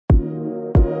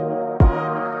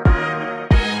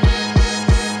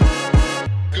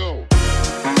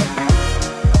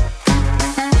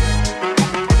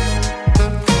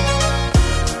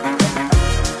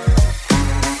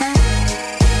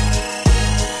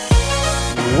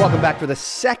Welcome back for the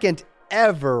second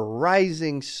ever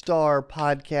Rising Star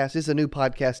podcast. This is a new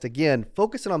podcast, again,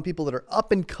 focusing on people that are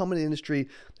up and coming in the industry.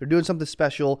 They're doing something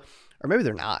special, or maybe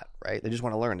they're not, right? They just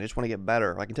want to learn. They just want to get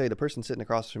better. I can tell you the person sitting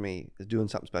across from me is doing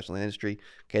something special in the industry.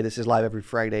 Okay, this is live every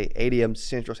Friday, 8 a.m.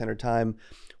 Central Standard Time.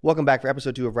 Welcome back for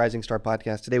episode 2 of Rising Star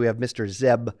podcast. Today we have Mr.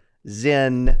 Zeb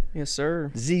Zen. Yes,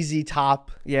 sir. ZZ Top,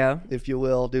 Yeah, if you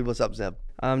will. Dude, what's up, Zeb?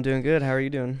 I'm doing good. How are you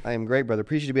doing? I am great, brother.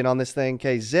 Appreciate you being on this thing.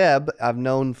 Okay, Zeb, I've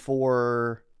known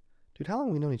for... Dude, how long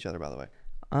have we known each other, by the way?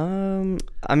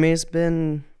 I mean, it's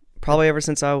been probably ever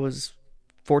since I was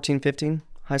 14, 15,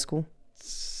 high school.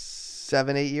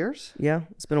 7, 8 years? Yeah,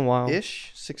 it's been a while.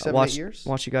 Ish? 6, 7, 8 years?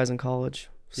 Watched you guys in college.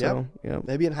 So, yeah.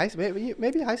 Maybe in high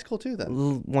high school too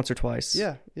then. Once or twice.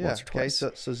 Yeah. Once or twice.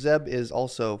 Okay, so Zeb is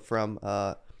also from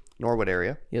Norwood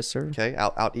area. Yes, sir. Okay,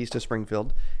 out east of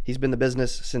Springfield. He's been in the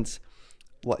business since,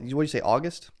 what did you say,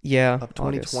 August? Yeah. Of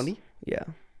 2020? Yeah.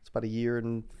 It's about a year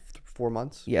and 4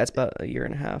 months. Yeah, it's about a year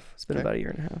and a half. It's been about a year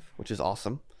and a half. Which is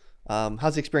awesome.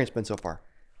 How's the experience been so far?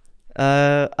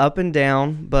 Up and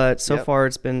down, but so far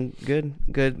it's been good.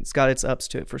 It's got its ups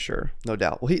to it for sure. No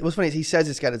doubt. Well, what's funny is he says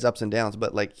it's got its ups and downs,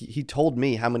 but like he told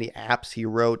me how many apps he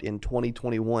wrote in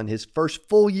 2021, his first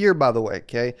full year, by the way.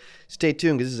 Okay, stay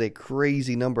tuned because this is a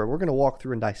crazy number. We're going to walk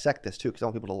through and dissect this too because I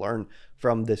want people to learn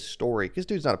from this story. Because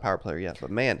dude's not a power player yet, but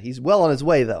man, he's well on his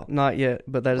way though. Not yet,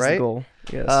 but that is the goal.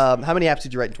 Yes. How many apps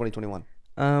did you write in 2021?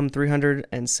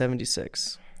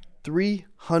 376.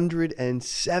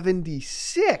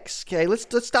 376. Okay,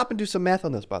 let's stop and do some math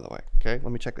on this, by the way. Okay,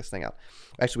 let me check this thing out.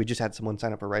 Actually, we just had someone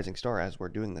sign up for Rising Star as we're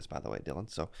doing this, by the way, Dylan.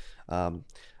 So I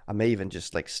may even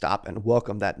just like stop and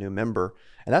welcome that new member.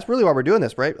 And that's really why we're doing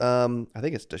this, right? I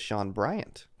think it's Deshaun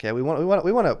Bryant. Okay, we want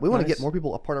to get more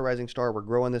people a part of Rising Star. We're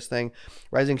growing this thing.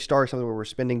 Rising Star is something where we're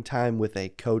spending time with a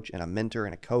coach and a mentor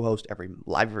and a co-host every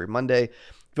Monday.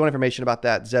 If you want information about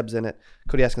that, Zeb's in it.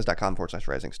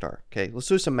 CodyAskins.com/Rising Star. Okay, let's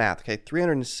do some math. Okay,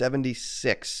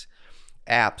 376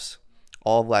 apps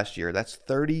all of last year. That's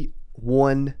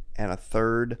 31 and a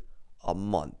third a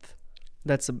month.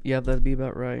 That'd be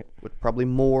about right. With probably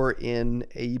more in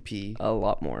AEP. A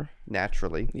lot more.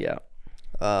 Naturally. Yeah.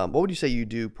 What would you say you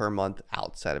do per month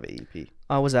outside of AEP?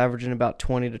 I was averaging about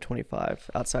 20 to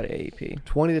 25 outside of AEP.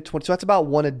 20 to 20. So that's about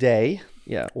one a day.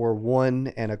 Yeah. Or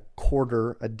 1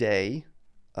 1/4 a day.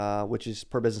 Which is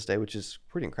per business day, which is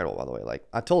pretty incredible, by the way. Like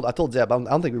I told Zeb, I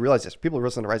don't think we realize this. People who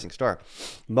listen to Rising Star,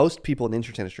 most people in the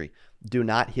insurance industry do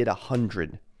not hit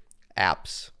 100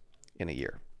 apps in a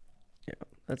year. Yeah,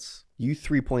 that's you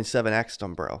 3.7x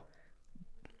them, bro.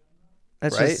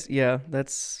 That's right?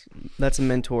 That's a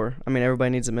mentor. I mean,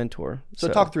 everybody needs a mentor. So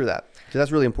talk through that, because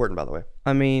that's really important, by the way.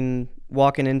 I mean,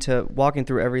 walking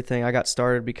through everything, I got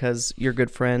started because your good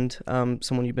friend,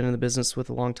 someone you've been in the business with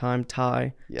a long time,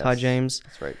 Ty James.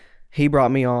 That's right. He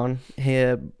brought me on,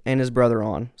 him and his brother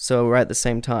on. So right at the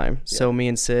same time. Yeah. So me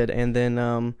and Sid, and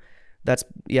then that's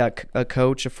a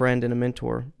coach, a friend, and a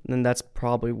mentor. And that's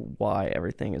probably why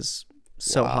everything is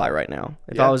so high right now.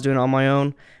 If I was doing it on my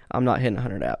own, I'm not hitting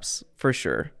 100 apps for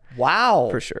sure. Wow.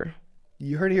 For sure.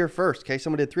 You heard it here first. Okay,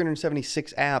 someone did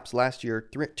 376 apps last year,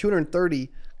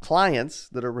 230 clients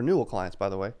that are renewal clients, by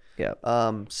the way. Yeah.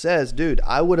 Says, dude,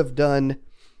 I would have done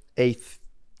a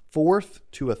fourth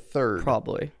to a third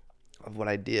probably of what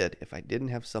I did if I didn't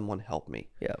have someone help me.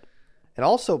 Yeah. And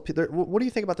also, what do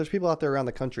you think about those people out there around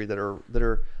the country that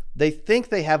are they think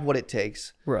they have what it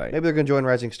takes. Right. Maybe they're going to join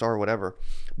Rising Star or whatever,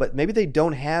 but maybe they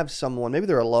don't have someone. Maybe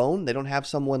they're alone. They don't have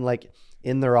someone like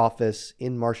in their office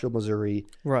in Marshall, Missouri.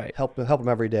 Right. Help them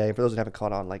every day. For those that haven't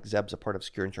caught on, like Zeb's a part of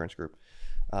Secure Insurance Group,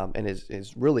 and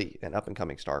is really an up and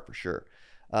coming star for sure.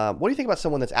 What do you think about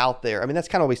someone that's out there? I mean, that's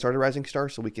kind of why we started Rising Star,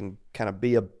 so we can kind of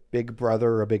be a big brother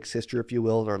or a big sister, if you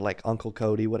will, or like Uncle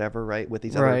Cody, whatever, right? With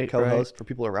these other co-hosts for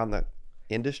people around the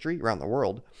industry, around the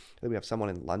world. I think we have someone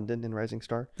in London in Rising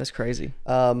Star. That's crazy.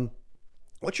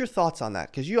 What's your thoughts on that?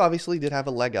 Because you obviously did have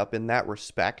a leg up in that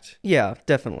respect. Yeah,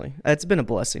 definitely. It's been a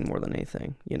blessing more than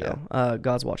anything. You know,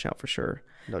 God's watching out for sure.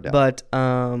 No doubt. But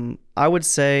I would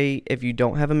say if you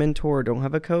don't have a mentor or don't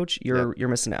have a coach, you're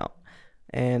missing out.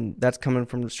 And that's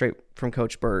coming straight from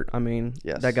Coach Burt. I mean,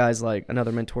 that guy's like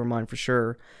another mentor of mine for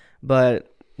sure.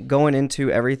 But going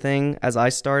into everything as I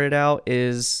started out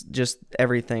is just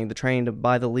everything, the training to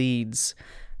buy the leads,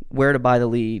 where to buy the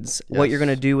leads, what you're going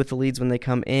to do with the leads when they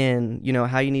come in, you know,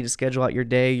 how you need to schedule out your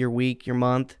day, your week, your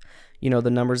month, you know,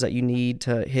 the numbers that you need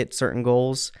to hit certain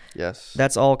goals. Yes.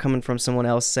 That's all coming from someone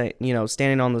else,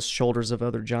 standing on the shoulders of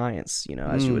other giants, you know,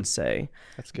 as you would say.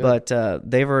 That's good. But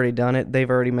they've already done it. They've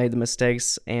already made the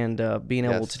mistakes, and being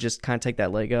able to just kind of take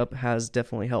that leg up has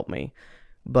definitely helped me.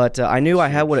 But I knew I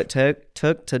had what it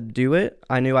took to do it.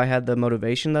 I knew I had the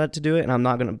motivation to do it, and I'm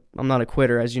not a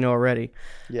quitter, as you know already.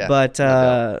 Yeah. But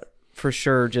for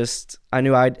sure, just I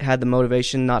knew I had the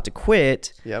motivation not to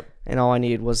quit. Yep. And all I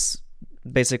needed was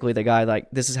basically the guy like,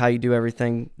 this is how you do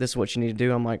everything. This is what you need to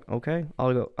do. I'm like, okay,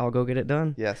 I'll go get it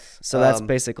done. Yes. So that's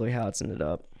basically how it's ended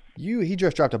up. He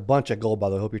just dropped a bunch of gold, by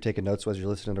the way. I hope you're taking notes as you're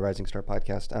listening to Rising Star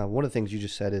Podcast. One of the things you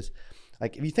just said is,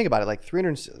 like, if you think about it, like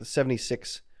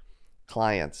 376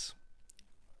 clients,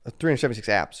 376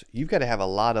 apps, you've got to have a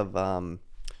lot of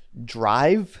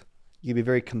drive. You can be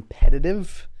very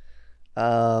competitive.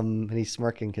 And he's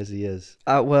smirking because he is.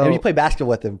 Well, and you play basketball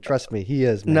with him. Trust me, he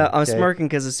is. Man, no, I'm smirking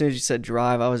because as soon as you said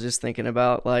drive, I was just thinking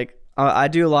about like I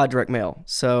do a lot of direct mail.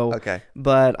 So okay,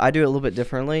 but I do it a little bit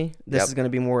differently. This is going to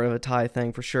be more of a Ty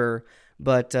thing for sure.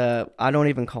 But I don't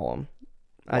even call them.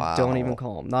 I don't even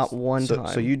call them. Not one time.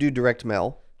 So you do direct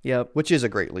mail. Yep. Which is a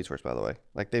great lead source, by the way.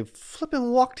 Like they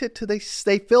flipping walked it to they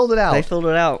filled it out. They filled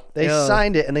it out. They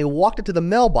signed it and they walked it to the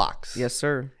mailbox. Yes,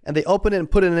 sir. And they opened it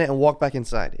and put it in it and walked back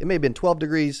inside. It may have been 12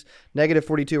 degrees, negative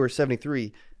 42 or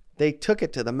 73. They took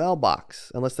it to the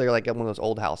mailbox, unless they're like at one of those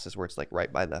old houses where it's like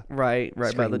right by the right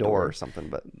by the door or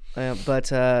something.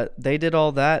 But they did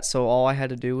all that, so all I had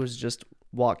to do was just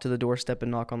walk to the doorstep and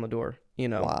knock on the door. You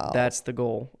know, wow. That's the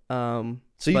goal.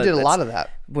 So you did a lot of that.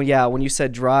 Well, yeah, when you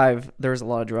said drive, there's a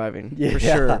lot of driving for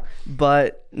sure.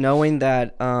 But knowing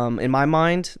that in my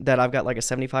mind that I've got like a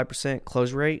 75%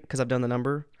 close rate because I've done the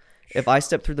number. If I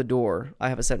step through the door, I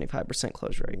have a 75%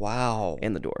 close rate. Wow.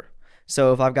 In the door.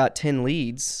 So if I've got 10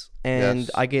 leads and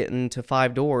I get into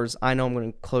 5 doors, I know I'm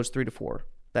going to close 3 to 4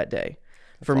 that day.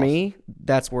 For me,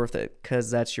 that's worth it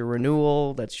because that's your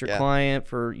renewal, that's your client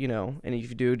for, you know, and if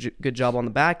you do a good job on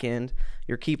the back end,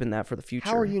 you're keeping that for the future.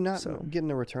 How are you not getting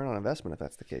a return on investment if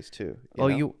that's the case too?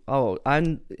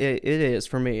 It is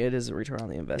for me. It is a return on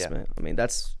the investment. Yeah. I mean,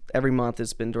 that's every month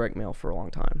it's been direct mail for a long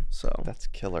time. So that's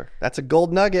killer. That's a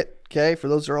gold nugget. Okay, for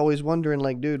those who are always wondering,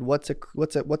 like, dude, what's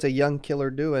a young killer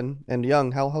doing? And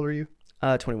young, how old are you?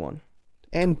 21.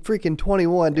 And freaking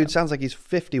 21, dude. Sounds like he's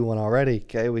 51 already.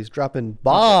 Okay, he's dropping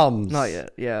bombs. Not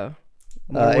yet. Yeah.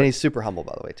 And he's super humble,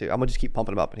 by the way, too. I'm gonna just keep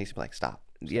pumping him up, and he's like, "Stop."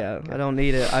 I don't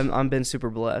need it. I'm been super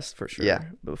blessed for sure. Yeah,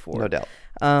 before, no doubt.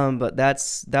 But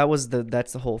that's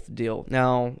the whole deal.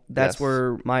 Now that's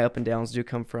where my up and downs do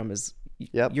come from. Is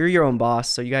you're your own boss,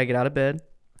 so you gotta get out of bed.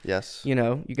 Yes. You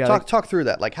know, you gotta talk through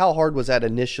that. Like, how hard was that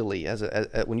initially, as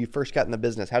when you first got in the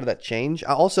business? How did that change?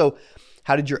 Also,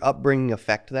 how did your upbringing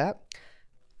affect that?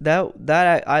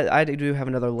 I do have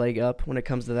another leg up when it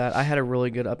comes to that. I had a really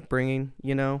good upbringing,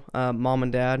 you know, mom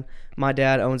and dad. My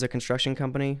dad owns a construction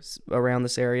company around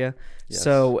this area. Yes.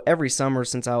 So every summer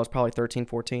since I was probably 13,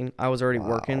 14, I was already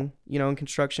working, you know, in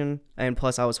construction. And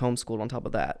plus I was homeschooled on top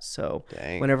of that. So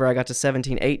whenever I got to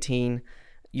 17, 18,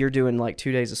 you're doing like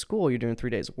 2 days of school, you're doing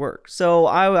 3 days of work. So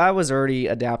I was already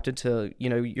adapted to, you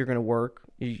know, you're going to work.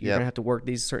 You're going to have to work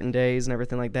these certain days and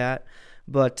everything like that.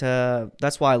 But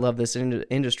that's why I love this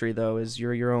industry, though, is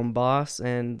you're your own boss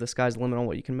and the sky's the limit on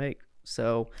what you can make.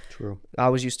 So true. I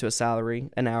was used to a salary,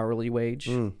 an hourly wage,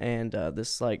 and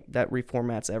this like that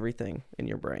reformats everything in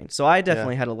your brain. So I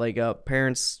definitely had a leg up.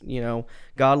 Parents, you know,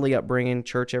 godly upbringing,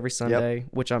 church every Sunday,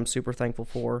 which I'm super thankful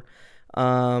for.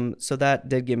 So that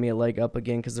did give me a leg up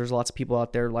again because there's lots of people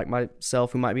out there like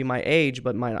myself who might be my age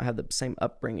but might not have the same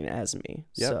upbringing as me.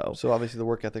 Yeah. So obviously the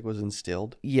work ethic was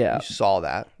instilled. Yeah. You saw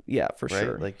that. Yeah, for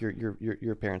sure. Like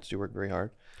your parents do work very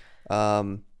hard.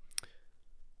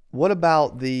 What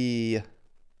about the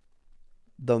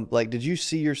like? Did you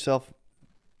see yourself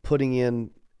putting in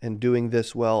and doing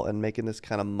this well and making this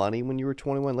kind of money when you were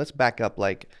 21? Let's back up.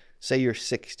 Like, say you're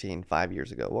 16 5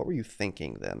 years ago. What were you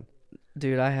thinking then?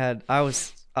 Dude,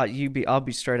 I'll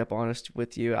be straight up honest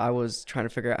with you. I was trying to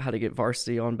figure out how to get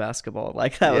varsity on basketball.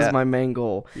 Like that was my main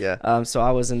goal. Yeah. So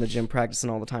I was in the gym practicing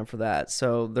all the time for that.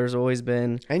 So there's always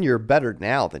been. And you're better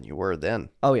now than you were then.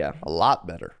 Oh yeah. A lot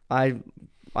better. I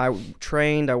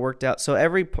trained, I worked out. So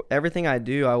everything I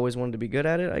do, I always wanted to be good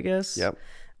at it, I guess. Yep.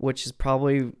 Which is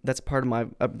that's part of my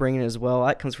upbringing as well.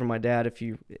 That comes from my dad. If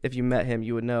you met him,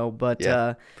 you would know. But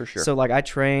for sure. So like I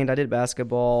trained, I did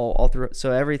basketball all through.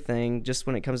 So everything, just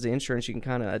when it comes to insurance, you can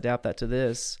kind of adapt that to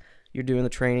this. You're doing the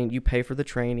training, you pay for the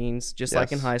trainings, just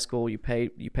like in high school. You pay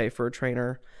for a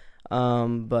trainer,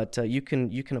 but you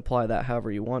can apply that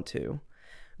however you want to.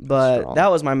 But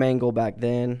that was my main goal back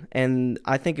then, and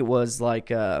I think it was like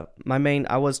I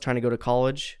was trying to go to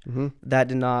college.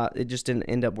 Mm-hmm. It just didn't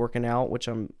end up working out, which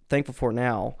I'm thankful for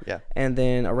now. Yeah. And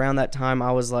then around that time,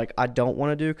 I was like, I don't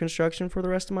want to do construction for the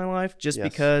rest of my life, just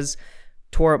because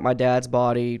tore up my dad's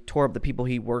body, tore up the people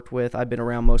he worked with. I've been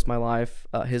around most of my life,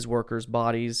 his workers'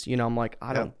 bodies. You know, I'm like,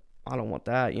 I don't want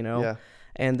that, you know? Yeah.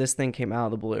 And this thing came out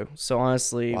of the blue. So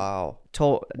honestly, wow.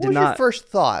 What was your first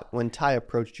thought when Ty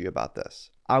approached you about this?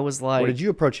 I was like, or did you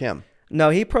approach him? No,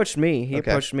 he approached me.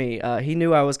 He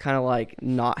knew I was kind of like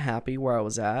not happy where I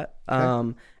was at.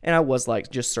 And I was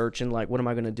like just searching, like, what am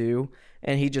I going to do?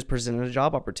 And he just presented a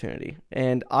job opportunity.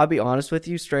 And I'll be honest with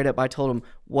you, straight up, I told him,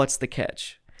 what's the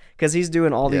catch? Because he's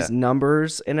doing all these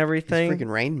numbers and everything. He's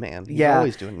freaking Rain Man. He's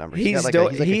always doing numbers. He's like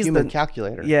a human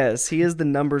calculator. Yes, he is the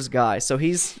numbers guy. So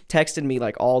he's texted me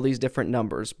like all these different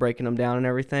numbers, breaking them down and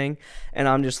everything. And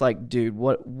I'm just like, dude,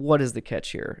 what is the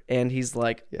catch here? And he's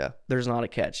like, there's not a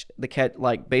catch. The catch,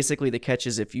 like, basically the catch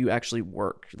is if you actually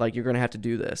work. Like, you're going to have to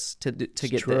do this to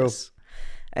get this.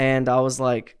 And I was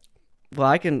like, well,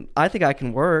 I think I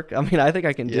can work. I mean, I think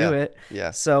I can do it.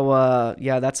 Yeah. So,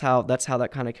 that's how that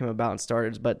kind of came about and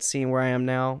started. But seeing where I am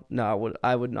now, no,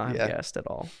 I would not have guessed at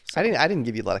all. So. I didn't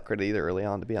give you a lot of credit either early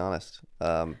on, to be honest.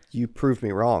 You proved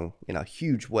me wrong in a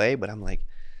huge way, but I'm like,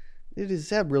 dude, is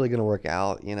that really going to work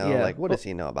out? You know, like, what does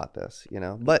he know about this? You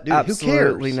know, but dude, who cares?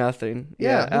 Absolutely nothing.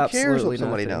 Yeah, who cares what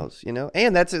somebody knows? You know,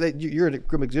 and you're a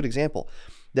good example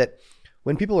that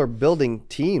when people are building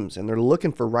teams and they're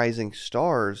looking for rising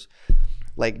stars,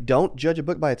 like, don't judge a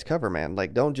book by its cover, man.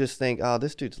 Like, don't just think, oh,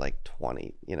 this dude's like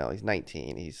 20, you know, he's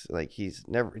 19. He's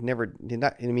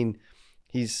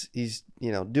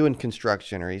doing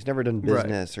construction, or he's never done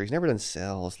business, or he's never done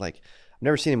sales. Like, I've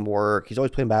never seen him work. He's always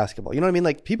playing basketball. You know what I mean?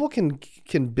 Like, people can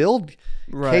build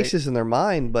cases in their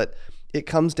mind, but it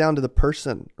comes down to the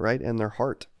person, right? And their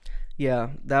heart. Yeah,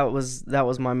 that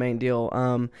was my main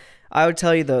deal. I would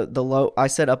tell you the low, I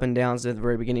said up and downs at the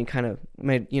very beginning, kind of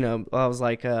made, you know, I was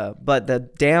like, but the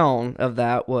down of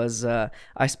that was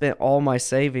I spent all my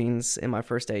savings in my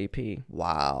first AEP.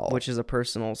 Wow. Which is a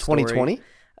personal story. 2020?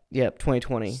 Yeah,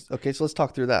 2020. Okay, so let's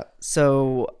talk through that.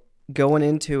 So going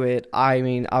into it, I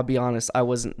mean, I'll be honest, I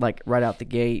wasn't like right out the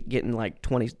gate getting like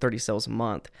 20, 30 sales a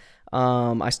month.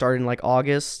 I started in like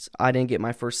August. I didn't get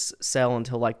my first sale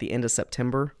until like the end of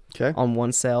September. Okay. On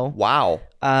one sale. Wow.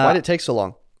 Why did it take so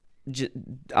long?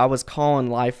 I was calling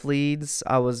life leads.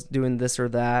 I was doing this or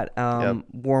that.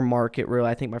 Warm market, really.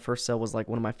 I think my first sale was like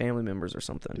one of my family members or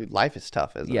something. Dude, life is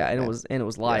tough, isn't it? Yeah, and it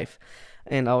was life.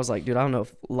 And I was like, dude, I don't know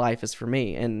if life is for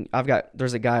me. And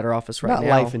there's a guy at our office right now.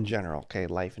 Not life in general, okay?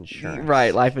 Life insurance.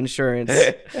 Right, life insurance.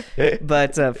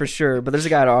 But for sure. But there's a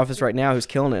guy at our office right now who's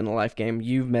killing it in the life game.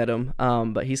 You've met him,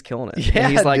 but he's killing it. Yeah,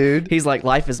 and he's like, dude. He's like,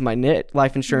 life is my niche.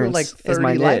 Life insurance like is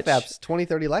my niche. 20,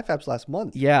 30 life apps last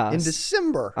month. Yeah. In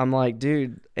December. I'm like,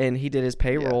 dude. And he did his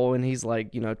payroll, and he's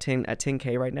like, you know,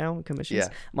 10K right now in commissions. Yeah.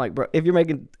 I'm like, bro, if you're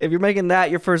making that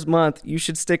your first month, you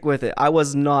should stick with it. I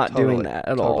was not doing that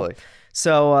at all.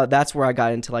 So that's where I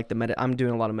got into like I'm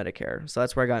doing a lot of Medicare. So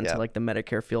that's where I got into like the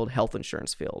Medicare field, health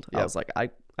insurance field. I was like,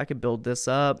 I could build this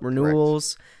up,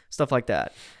 renewals, stuff like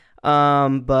that.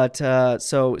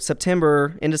 So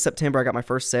into September, I got my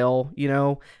first sale, you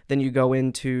know, then you go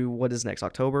into what is next,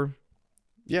 October?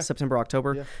 Yeah. September,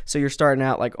 October. Yeah. So you're starting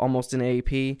out like almost in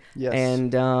AEP. Yes.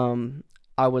 And,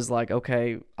 I was like,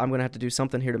 okay, I'm going to have to do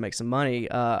something here to make some money.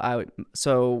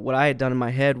 So what I had done in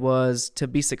my head was to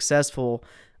be successful,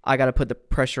 I got to put the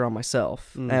pressure on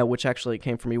myself, which actually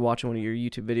came from me watching one of your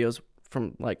YouTube videos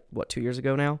from like, 2 years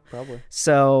ago now? Probably.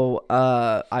 So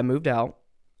I moved out.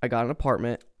 I got an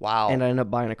apartment. Wow. And I ended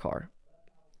up buying a car.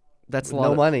 That's a lot.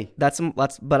 No money.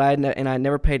 But I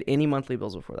never paid any monthly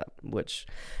bills before that, which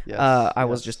I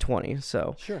was just 20.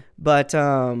 So sure. But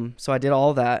so I did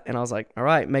all that, and I was like, all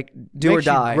right, do or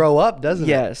die. You grow up, doesn't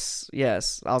it?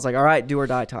 Yes. I was like, all right, do or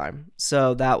die time.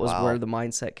 So that was where the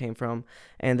mindset came from,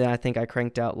 and then I think I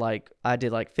cranked out I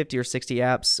did 50 or 60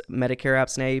 apps, Medicare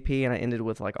apps in AEP, and I ended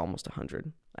with almost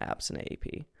 100 apps in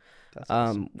AEP. That's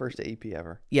awesome. First AEP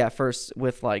ever. Yeah, first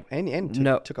with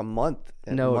took a month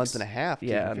and a month and a half to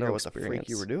figure out what the freak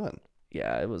you were doing.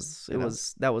 Yeah, that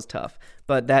was tough.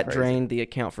 But that drained the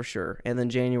account for sure. And then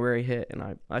January hit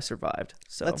and I survived.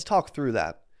 So let's talk through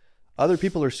that. Other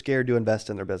people are scared to invest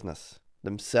in their business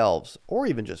themselves or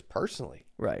even just personally.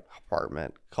 Right.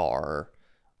 Apartment, car,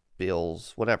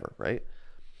 bills, whatever, right?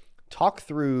 Talk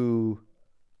through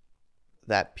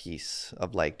that piece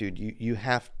of dude, you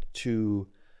have to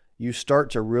you start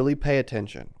to really pay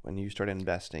attention when you start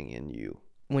investing in you.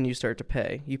 When you start to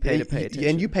pay, you pay to pay attention.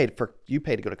 And you pay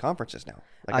to go to conferences now.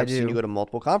 I've seen you go to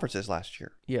multiple conferences last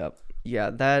year. Yep. Yeah,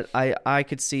 that I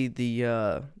could see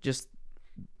the just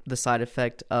the side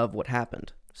effect of what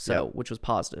happened. So, which was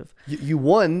positive. You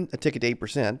won a ticket to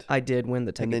 8%. I did win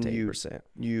the ticket to 8%.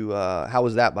 You how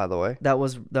was that, by the way? That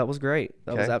was great.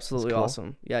 That was absolutely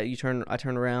awesome. Yeah, I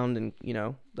turned around and,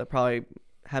 that probably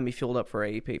had me fueled up for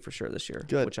AEP for sure this year.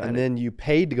 Good. Then you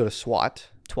paid to go to SWAT.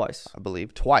 Twice. I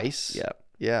believe. Twice. Yeah.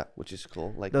 Yeah, which is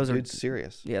cool. Like, those are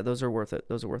serious. Yeah, those are worth it.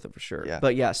 Those are worth it for sure. Yeah.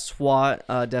 But yeah, SWAT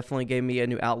definitely gave me a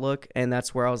new outlook, and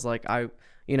that's where I was like,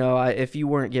 if you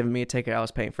weren't giving me a ticket, I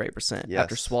was paying for 8%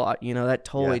 after SWAT. That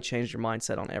totally changed your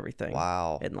mindset on everything.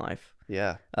 Wow. In life.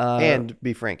 Yeah. And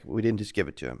be frank, we didn't just give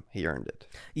it to him. He earned it.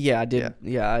 Yeah, I did.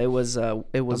 Yeah, it was.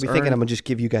 Don't be thinking I'm gonna just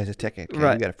give you guys a ticket. Okay?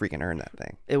 Right. You got to freaking earn that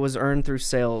thing. It was earned through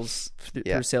sales,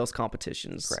 through sales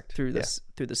competitions. Correct. Through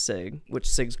the SIG, which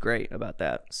SIG's great about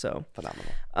that. So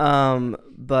phenomenal.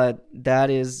 But that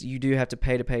is, you do have to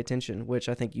pay attention, which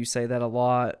I think you say that a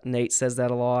lot. Nate says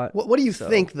that a lot. What do you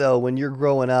think though when you're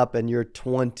growing up and you're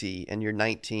 20 and you're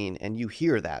 19 and you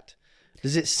hear that?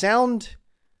 Does it sound?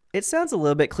 It sounds a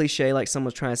little bit cliche, like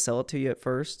someone's trying to sell it to you at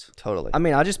first. Totally. I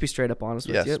mean, I'll just be straight up honest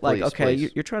with you. Like,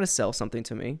 please. You're trying to sell something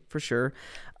to me, for sure.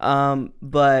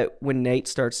 But when Nate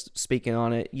starts speaking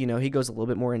on it, he goes a little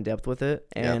bit more in depth with it.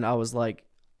 And I was like,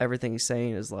 everything he's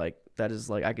saying is like,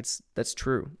 that's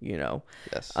true,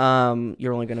 Yes.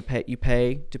 You're only going to pay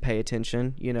to pay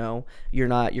attention, you're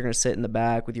going to sit in the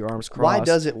back with your arms crossed. Why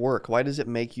does it work? Why does it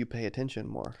make you pay attention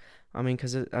more? I mean,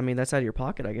 because that's out of your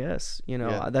pocket, I guess.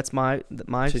 That's my so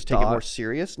thought. take it more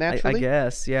serious naturally. I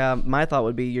guess, yeah. My thought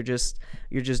would be you're just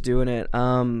doing it.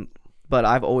 But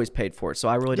I've always paid for it, so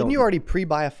I really don't. Didn't you already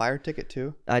pre-buy a fire ticket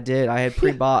too? I did. I had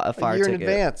pre-bought a fire ticket in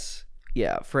advance.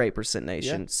 Yeah, for 8%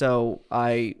 Nation. Yeah. So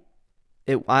I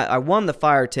won the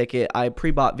fire ticket. I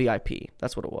pre-bought VIP.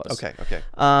 That's what it was. Okay.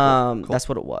 Cool. That's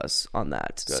what it was on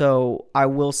that. Good. So I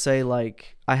will say,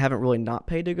 like, I haven't really not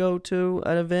paid to go to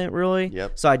an event, really.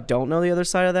 Yep. So I don't know the other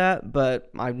side of that, but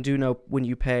I do know when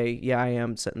you pay, I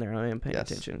am sitting there and I am paying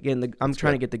attention. Again, I'm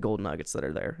trying to get the gold nuggets that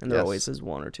are there, and there always is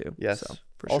one or two. Yes. So,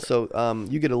 for sure. Also,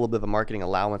 you get a little bit of a marketing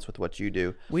allowance with what you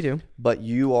do. We do. But do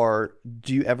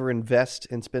you ever invest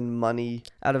and spend money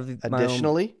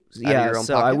additionally? Yeah,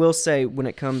 so pocket? I will say when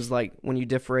it comes, like, when you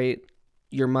differentiate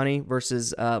your money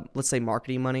versus, let's say,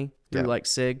 marketing money through like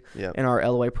SIG in our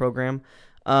LOA program,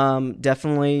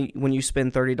 definitely when you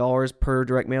spend $30 per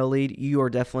direct mail lead, you are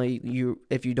definitely,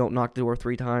 if you don't knock the door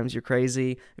 3 times, you're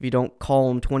crazy. If you don't call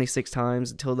them 26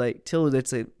 times till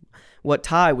it's what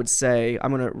Ty would say,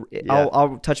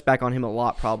 I'll touch back on him a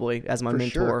lot probably as my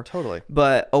mentor. Sure, totally.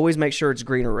 But always make sure it's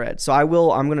green or red. So I'm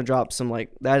going to drop some,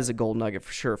 like, that is a gold nugget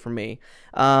for sure for me.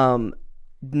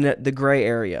 The gray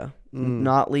area,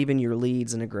 not leaving your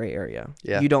leads in a gray area.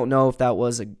 Yeah. You don't know if that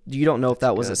was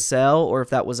a sell or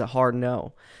if that was a hard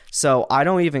no. So I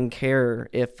don't even care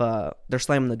if they're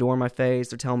slamming the door in my face,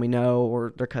 they're telling me no,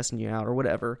 or they're cussing you out or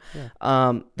whatever.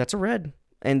 Yeah. That's a red.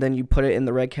 And then you put it in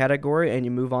the red category and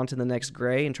you move on to the next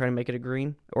gray and try to make it a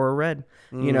green or a red,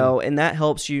 and that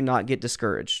helps you not get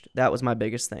discouraged. That was my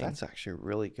biggest thing. That's actually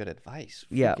really good advice.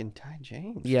 Yeah. Freaking Ty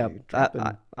James. Yeah.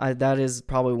 That is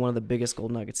probably one of the biggest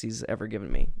gold nuggets he's ever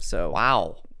given me. So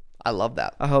wow. I love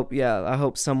that. I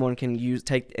hope someone can use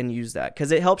that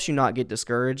because it helps you not get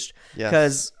discouraged.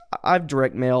 Because I've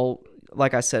direct mail,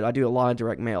 like I said, I do a lot of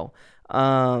direct mail.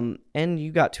 And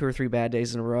you got 2 or 3 bad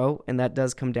days in a row, and that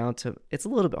does come down to it's a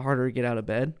little bit harder to get out of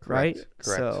bed, right?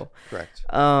 Correct.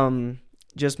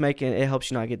 Just making it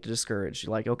helps you not get discouraged.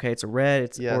 Like, okay, it's a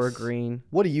red, or a green.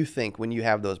 What do you think when you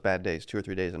have those bad days, 2 or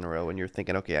 3 days in a row, and you're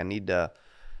thinking, okay, I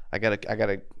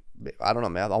gotta, I don't know,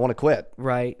 man, I want to quit.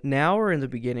 Right now or in the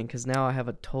beginning? Because now I have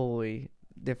a totally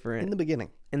different. In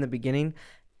the beginning.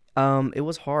 It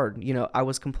was hard. I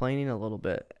was complaining a little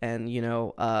bit, and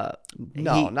not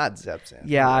Zepsan.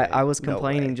 Yeah, I was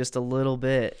complaining just a little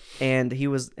bit, and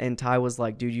Ty was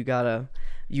like, dude, you gotta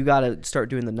start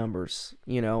doing the numbers,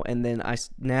 and then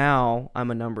now I'm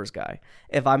a numbers guy.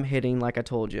 If I'm hitting, like I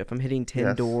told you, if I'm hitting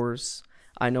 10 doors,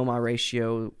 I know my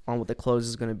ratio on what the close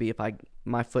is going to be if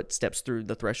my foot steps through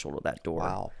the threshold of that door.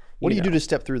 Wow. What do you do to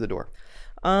step through the door?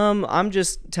 I'm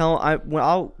just telling.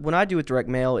 When I do with direct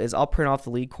mail is I'll print off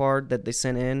the lead card that they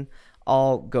sent in.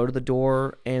 I'll go to the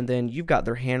door, and then you've got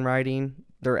their handwriting,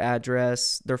 their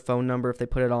address, their phone number if they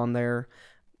put it on their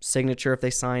signature if they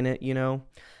sign it, Yes.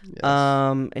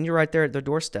 And you're right there at their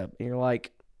doorstep, and you're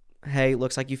like, hey,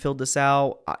 looks like you filled this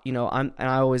out. I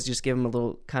always just give them a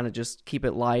little kind of just keep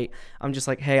it light. I'm just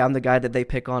like, hey, I'm the guy that they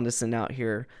pick on to send out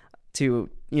here to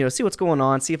see what's going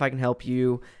on, see if I can help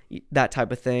you, that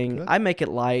type of thing. Good. I make it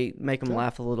light, make them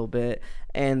laugh a little bit,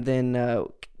 and then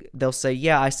they'll say,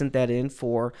 yeah, I sent that in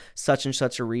for such and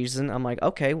such a reason. I'm like,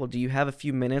 okay, well, do you have a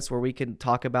few minutes where we can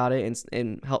talk about it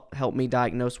and help me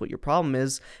diagnose what your problem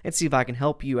is and see if I can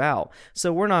help you out?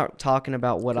 So we're not talking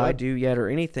about what I do yet or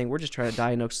anything. We're just trying to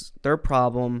diagnose their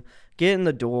problem, get in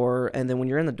the door, and then when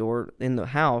you're in the door in the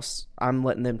house, I'm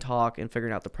letting them talk and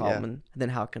figuring out the problem and then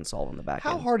how it can solve on the back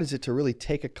end. How hard is it to really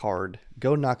take a card,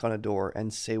 go knock on a door,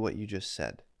 and say what you just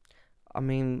said? I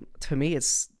mean, to me,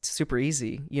 it's super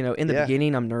easy. You know, in the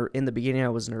beginning, I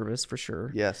was nervous for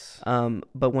sure. Yes.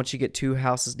 But once you get 2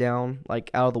 houses down, like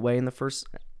out of the way in the first,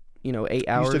 8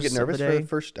 hours. You still get nervous for the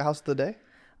first house of the day?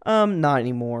 Not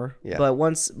anymore. Yeah. But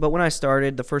when I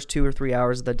started, the first 2 or 3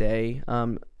 hours of the day,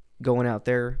 going out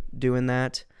there doing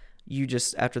that, you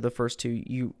just after the first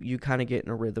 2, you kind of get in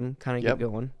a rhythm, kind of get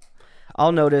going.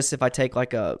 I'll notice if I take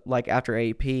like after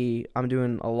AP, I'm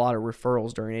doing a lot of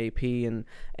referrals during AP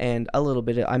and a little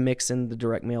bit I mix in the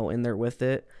direct mail in there with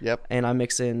it. Yep. And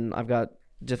I've got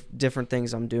different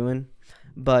things I'm doing.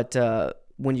 But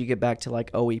when you get back to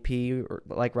like OEP or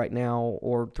like right now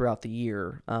or throughout the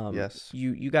year,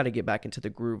 you got to get back into the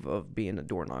groove of being a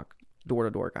door to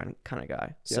door kind of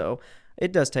guy. Yep. So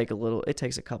it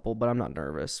takes a couple, but I'm not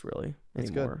nervous really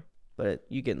anymore. But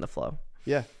you get in the flow.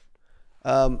 Yeah.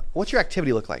 What's your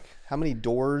activity look like? How many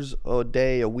doors a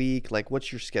day, a week? Like,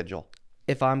 what's your schedule?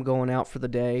 If I'm going out for the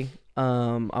day,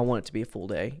 I want it to be a full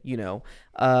day.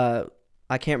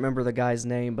 I can't remember the guy's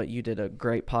name, but you did a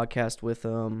great podcast with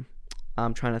I'm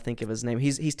trying to think of his name.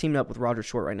 He's teaming up with Roger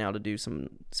Short right now to do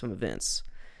some events.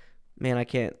 Man, I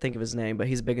can't think of his name, but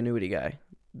he's a big annuity guy.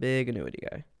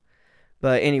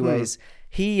 But anyways,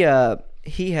 he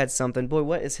had something. Boy,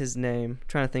 what is his name? I'm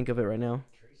trying to think of it right now.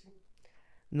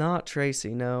 Not Tracy,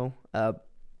 no.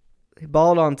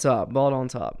 Bald on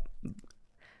top.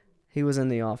 He was in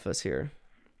the office here.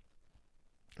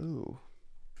 Ooh.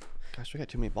 Gosh, we got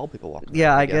too many bald people walking around.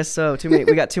 Yeah, I guess so. We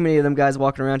got too many of them guys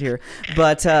walking around here.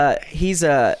 But he's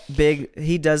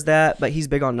he does that, but he's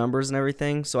big on numbers and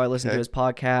everything. So I listen to his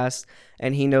podcast,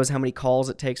 and he knows how many calls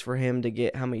it takes for him to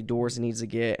get how many doors he needs to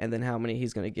get, and then how many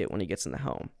he's going to get when he gets in the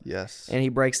home. Yes. And he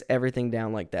breaks everything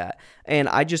down like that. And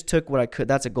I just took what I could.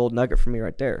 That's a gold nugget for me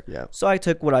right there. Yeah. So I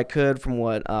took what I could from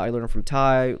what I learned from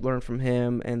Ty, learned from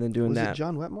him, and then doing that. Was it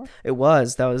John Wetmore? It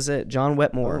was. That was it. John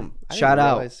Wetmore. Shout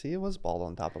out. He was bald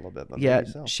on top a little bit. But yeah.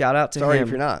 Shout out to him. Sorry if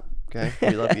you're not. Okay.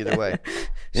 We love you either way.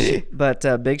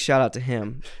 But big shout out to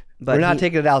him. But we're not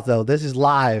taking it out though. This is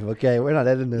live, okay? We're not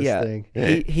editing this thing.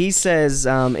 He says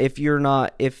if you're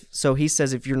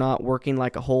not working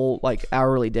like a whole like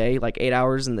hourly day, like 8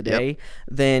 hours in the day,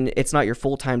 then it's not your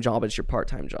full-time job, it's your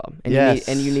part-time job.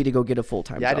 And you need to go get a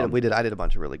full-time job. I did a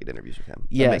bunch of really good interviews with him.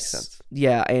 Yes. That makes sense.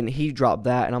 Yeah, and he dropped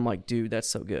that and I'm like, dude,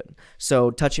 that's so good. So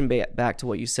touching back to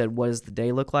what you said, what does the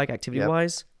day look like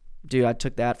activity-wise? Dude, I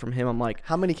took that from him. I'm like,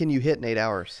 how many can you hit in 8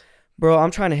 hours? Bro,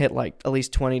 I'm trying to hit like at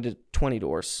least 20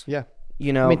 doors. Yeah.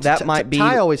 That might be.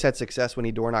 Ty always had success when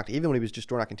he door knocked, even when he was just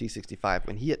door knocking T65.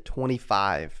 When he hit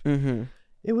 25,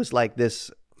 it was like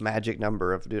this magic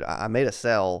number of, dude, I made a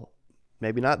sell.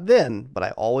 Maybe not then, but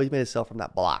I always made a sell from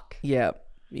that block. Yeah.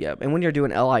 Yeah. And when you're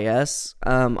doing LIS,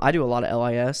 I do a lot of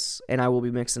LIS, and I will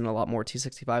be mixing a lot more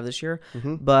T65 this year.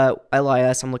 Mm-hmm. But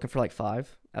LIS, I'm looking for like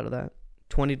 5 out of that.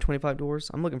 20 to 25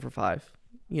 doors. I'm looking for 5.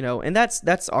 And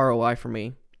that's ROI for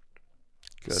me.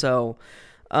 Good. So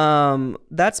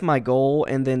that's my goal,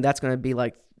 and then that's going to be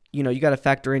like, you got to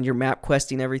factor in your map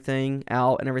questing everything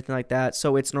out and everything like that.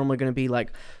 So it's normally going to be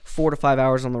like 4 to 5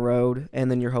 hours on the road, and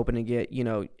then you're hoping to get,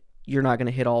 you're not going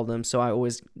to hit all of them. So I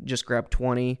always just grab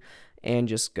 20 and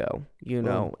just go,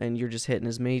 and you're just hitting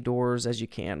as many doors as you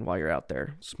can while you're out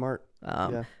there. Smart.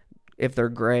 If they're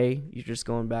gray, you're just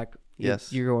going back.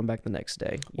 Yes. You're going back the next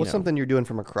day. What's something you're doing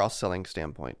from a cross-selling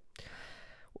standpoint?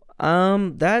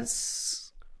 That's...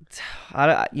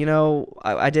 I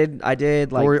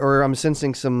did like, or I'm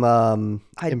sensing some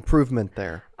improvement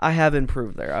there. I have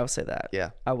improved there. I would say that. Yeah,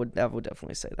 I would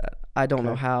definitely say that. I don't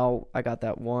know how I got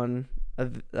that one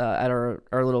at our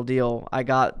little deal. I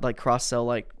got like cross sell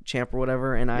like champ or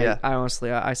whatever, and I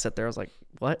honestly I sat there. I was like,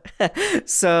 what?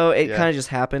 So it kind of just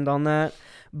happened on that.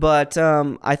 But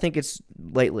I think it's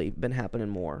lately been happening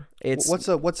more.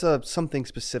 What's something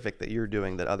specific that you're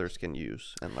doing that others can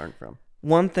use and learn from?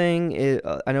 One thing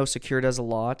I know Secure does a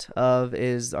lot of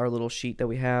is our little sheet that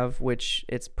we have, which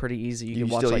it's pretty easy. You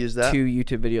can watch like 2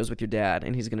 YouTube videos with your dad,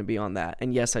 and he's going to be on that.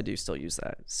 And yes, I do still use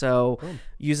that. So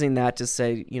using that to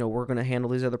say, we're going to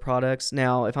handle these other products.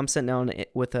 Now, if I'm sitting down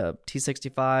with a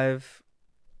T65,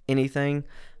 anything,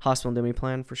 hospital indemnity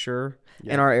plan for sure.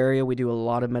 Yeah. In our area, we do a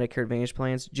lot of Medicare Advantage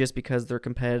plans just because they're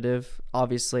competitive.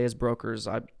 Obviously, as brokers,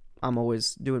 I'm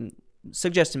always doing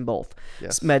suggesting both,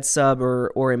 yes. Med Sub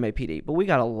or MAPD. But we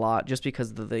got a lot just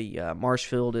because the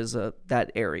Marshfield is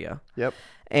that area. Yep.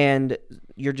 And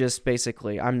you're just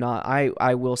basically,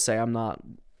 I will say I'm not.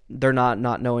 They're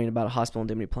not knowing about a hospital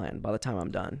indemnity plan by the time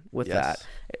I'm done with that.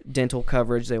 Dental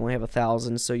coverage, they only have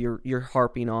 1,000, so you're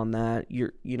harping on that.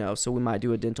 So we might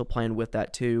do a dental plan with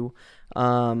that too.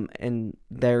 And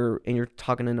you're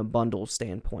talking in a bundle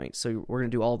standpoint. So we're gonna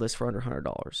do all this for under $100,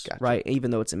 gotcha. Right?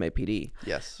 Even though it's MAPD.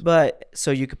 Yes. But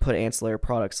so you could put ancillary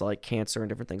products like cancer and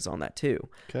different things on that too.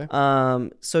 Okay.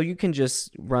 So you can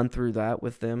just run through that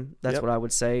with them. That's what I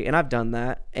would say, and I've done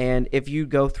that. And if you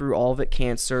go through all of it,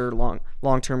 cancer,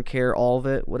 long-term care, all of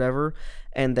it, whatever,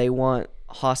 and they want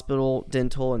hospital,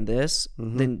 dental, and this,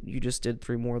 then you just did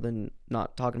 3 more than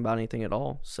not talking about anything at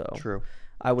all. So true.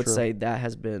 I would say that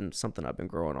has been something I've been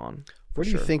growing on. What do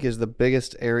you think is the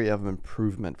biggest area of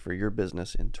improvement for your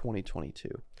business in 2022?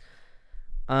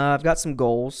 I've got some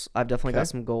goals. I've definitely got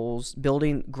some goals.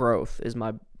 Building growth is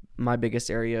my biggest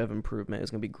area of improvement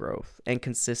is going to be growth and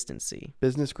consistency.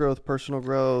 Business growth, personal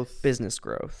growth? Business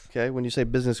growth. Okay. When you say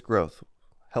business growth,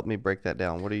 help me break that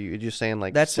down. What are you saying,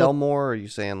 like sell more, or are you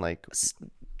saying like...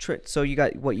 So you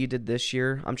got what you did this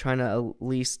year. I'm trying to at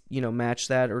least, match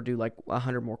that or do like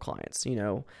 100 more clients,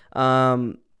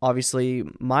 Obviously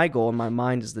my goal in my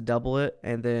mind is to double it.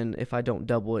 And then if I don't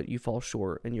double it, you fall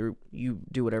short and you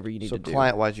do whatever you need to do. So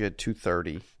client wise, you had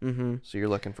 230. Mm-hmm. So you're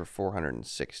looking for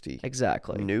 460.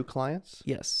 Exactly. New clients?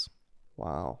 Yes.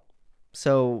 Wow.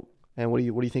 So... And what do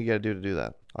you think you got to do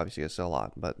that? Obviously you got to sell a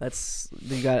lot, but...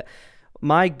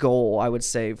 My goal, I would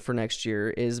say, for next year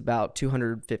is about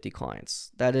 250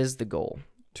 clients. That is the goal.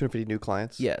 250 new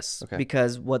clients? Yes. Okay.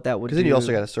 Because what that would do... Because then you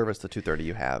also got to service the 230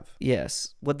 you have.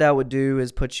 Yes. What that would do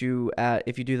is put you at,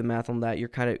 if you do the math on that, you're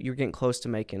getting close to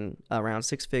making around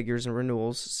 6 figures in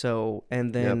renewals. So,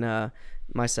 and then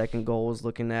my second goal is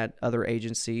looking at other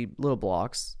agency, little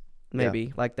blocks,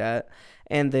 maybe like that.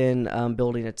 And then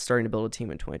starting to build a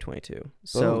team in 2022.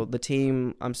 So the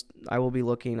team, I will be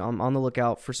looking. I'm on the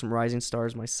lookout for some rising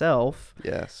stars myself.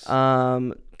 Yes.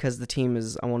 Because the team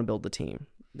I want to build the team.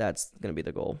 That's going to be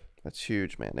the goal. That's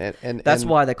huge, man. And that's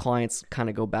why the clients kind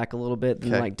of go back a little bit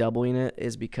and like doubling it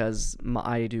is because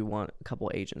I do want a couple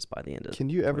agents by the end of. Can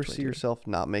you ever see yourself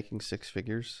not making 6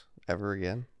 figures ever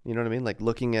again? You know what I mean? Like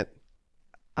looking at.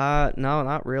 No,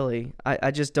 not really.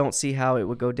 I just don't see how it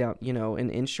would go down. In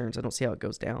insurance, I don't see how it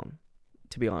goes down,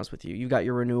 to be honest with you. You got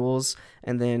your renewals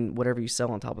and then whatever you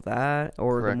sell on top of that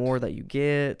or Correct. The more that you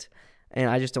get. And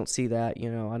I just don't see that,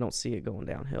 I don't see it going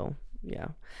downhill. Yeah.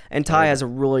 And Ty has a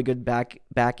really good back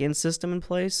end system in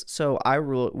place. So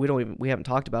we haven't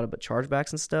talked about it, but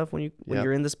chargebacks and stuff when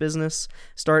you're in this business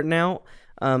starting out,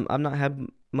 I've not had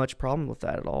much problem with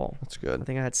that at all. That's good. I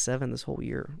think I had 7 this whole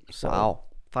year. So wow.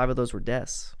 5 of those were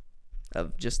deaths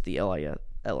of just the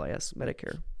LIS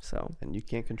Medicare. So and you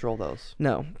can't control those.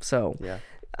 No. So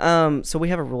so we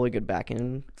have a really good back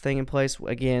end thing in place.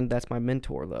 Again, that's my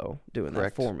mentor though, doing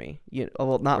Correct. that for me.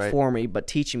 Not for me, but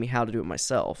teaching me how to do it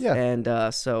myself. Yeah.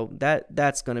 And so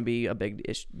that's going to be a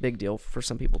big deal for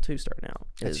some people too starting out.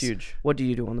 That's huge. What do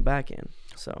you do on the back end?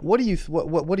 So what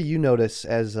do you notice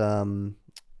as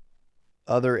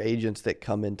other agents that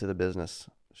come into the business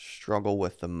struggle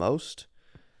with the most?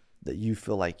 That you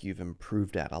feel like you've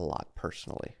improved at a lot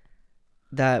personally?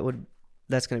 That's going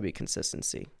to be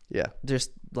consistency. Yeah. Just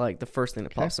like the first thing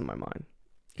that pops in my mind.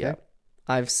 Okay. Yeah.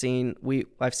 I've seen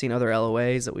other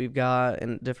LOAs that we've got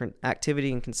and different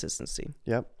activity and consistency.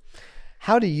 Yep.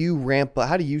 How do you ramp up?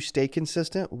 How do you stay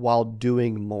consistent while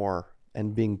doing more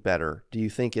and being better? Do you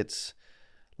think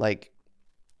I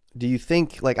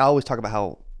always talk about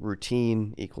how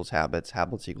routine equals habits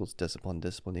equals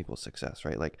discipline equals success,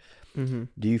 right? Like, do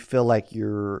you feel like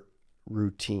your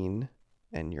routine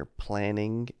and your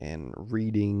planning and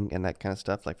reading and that kind of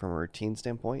stuff, like from a routine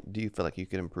standpoint, do you feel like you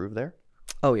could improve there?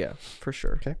 Oh yeah, for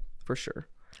sure. Okay. For sure.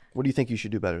 What do you think you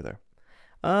should do better there?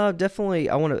 Definitely.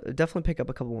 I want to pick up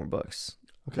a couple more books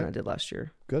than I did last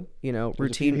year. Good.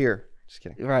 Routine here. Just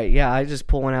kidding. Right. Yeah. I just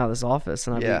pull one out of this office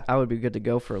and I would be good to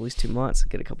go for at least 2 months,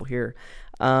 get a couple here.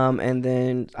 And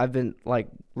then I've been like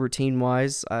routine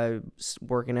wise, I'm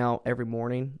working out every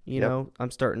morning,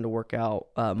 I'm starting to work out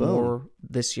more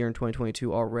this year in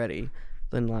 2022 already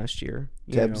than last year.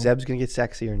 Zeb's going to get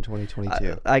sexier in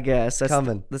 2022. I guess that's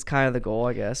coming. That's kind of the goal,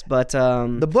 I guess. But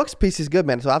the books piece is good,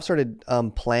 man. So I've started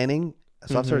planning.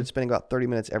 So I've started spending about 30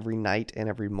 minutes every night and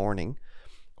every morning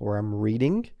where I'm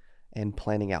reading and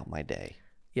planning out my day.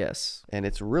 Yes. And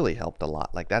it's really helped a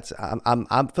lot. Like I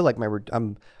feel like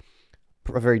I'm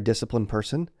a very disciplined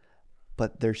person,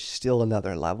 but there's still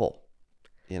another level,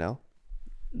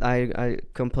 I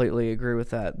completely agree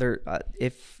with that.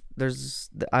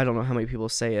 I don't know how many people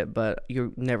say it, but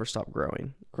you never stop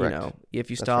growing. Correct. You know, if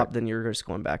you stop, then you're just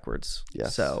going backwards.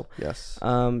 Yes. So, yes.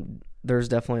 There's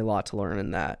definitely a lot to learn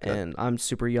in that. Good. And I'm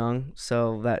super young,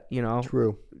 so that, you know,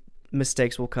 true.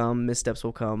 Mistakes will come, missteps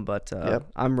will come, but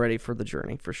I'm ready for the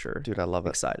journey for sure. Dude, I love it.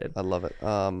 Excited. I love it.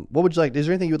 What would you like? Is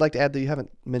there anything you would like to add that you haven't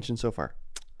mentioned so far?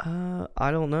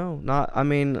 I don't know.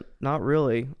 Not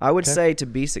really. I would say to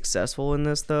be successful in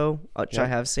this, though, which I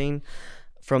have seen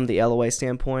from the LOA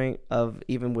standpoint of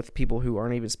even with people who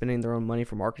aren't even spending their own money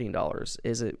for marketing dollars,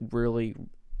 is it really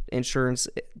insurance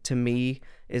to me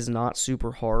is not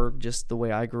super hard, just the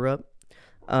way I grew up.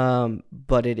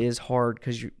 But it is hard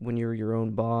because when you're your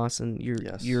own boss and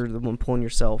you're the one pulling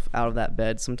yourself out of that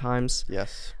bed sometimes.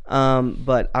 Yes.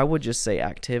 But I would just say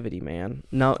activity, man.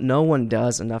 No one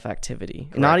does enough activity.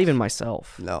 Correct. Not even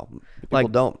myself. No, people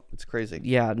don't. It's crazy.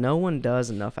 Yeah, no one does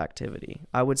enough activity.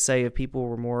 I would say if people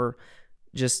were more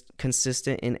just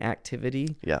consistent in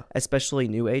activity, especially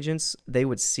new agents, they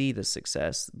would see the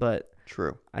success. But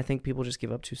true, I think people just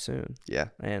give up too soon. Yeah,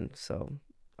 and so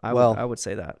I would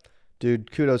say that.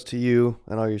 Dude, kudos to you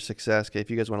and all your success. Okay,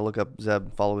 if you guys want to look up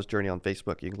Zeb, follow his journey on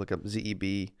Facebook. You can look up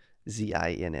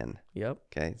ZEBZINN. Yep.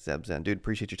 Okay, Zeb Zen. Dude,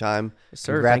 appreciate your time. Yes,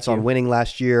 sir. Congrats on winning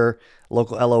last year,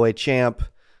 local LOA champ,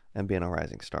 and being a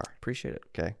rising star. Appreciate it.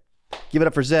 Okay. Give it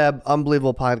up for Zeb.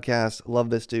 Unbelievable podcast. Love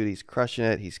this dude. He's crushing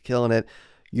it. He's killing it.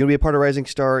 You're going to be a part of Rising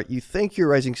Star. You think you're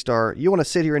a Rising Star. You want to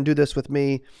sit here and do this with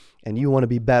me, and you want to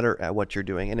be better at what you're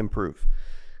doing and improve.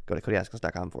 Go to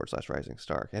CodyHaskins.com/Rising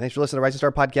Star. Okay, thanks for listening to Rising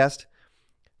Star Podcast.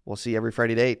 We'll see you every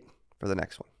Friday at 8 for the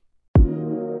next one.